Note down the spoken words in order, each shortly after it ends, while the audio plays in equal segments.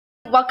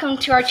welcome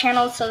to our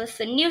channel. So this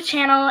is a new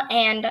channel,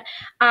 and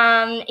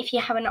if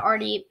you haven't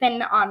already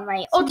been on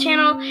my old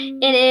channel,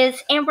 it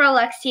is Amber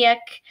Oleksiuk.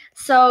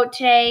 So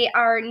today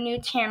our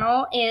new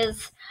channel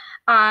is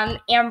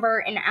Amber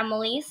and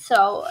Emily.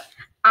 So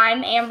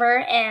I'm Amber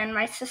and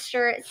my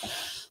sister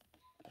is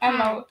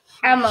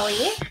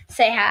Emily.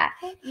 Say hi.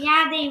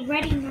 Yeah, they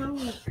already know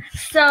me.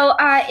 So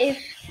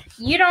if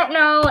you don't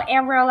know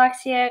Amber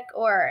Oleksiuk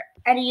or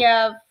any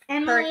of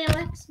Emily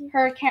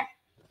her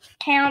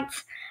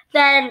counts,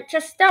 then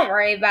just don't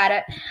worry about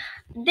it.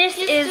 This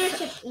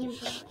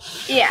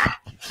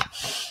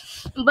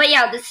But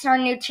yeah, this is our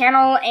new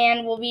channel,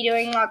 and we'll be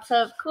doing lots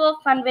of cool,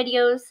 fun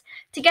videos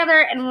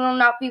together, and we will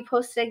not be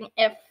posting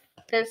if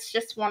there's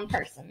just one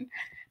person.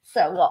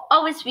 So we'll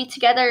always be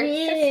together,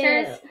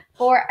 sisters,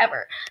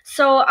 forever.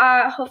 So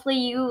hopefully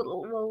you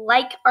will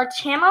like our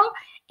channel,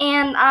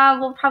 and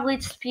we'll probably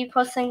just be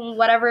posting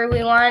whatever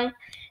we want.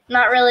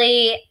 Not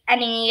really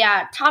any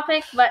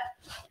topic, but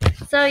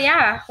so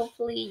yeah,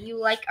 hopefully you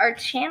like our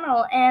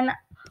channel, and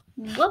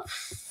we'll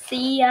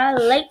see ya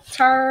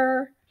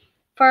later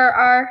for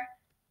our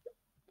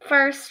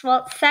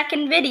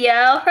second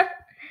video.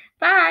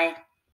 Bye.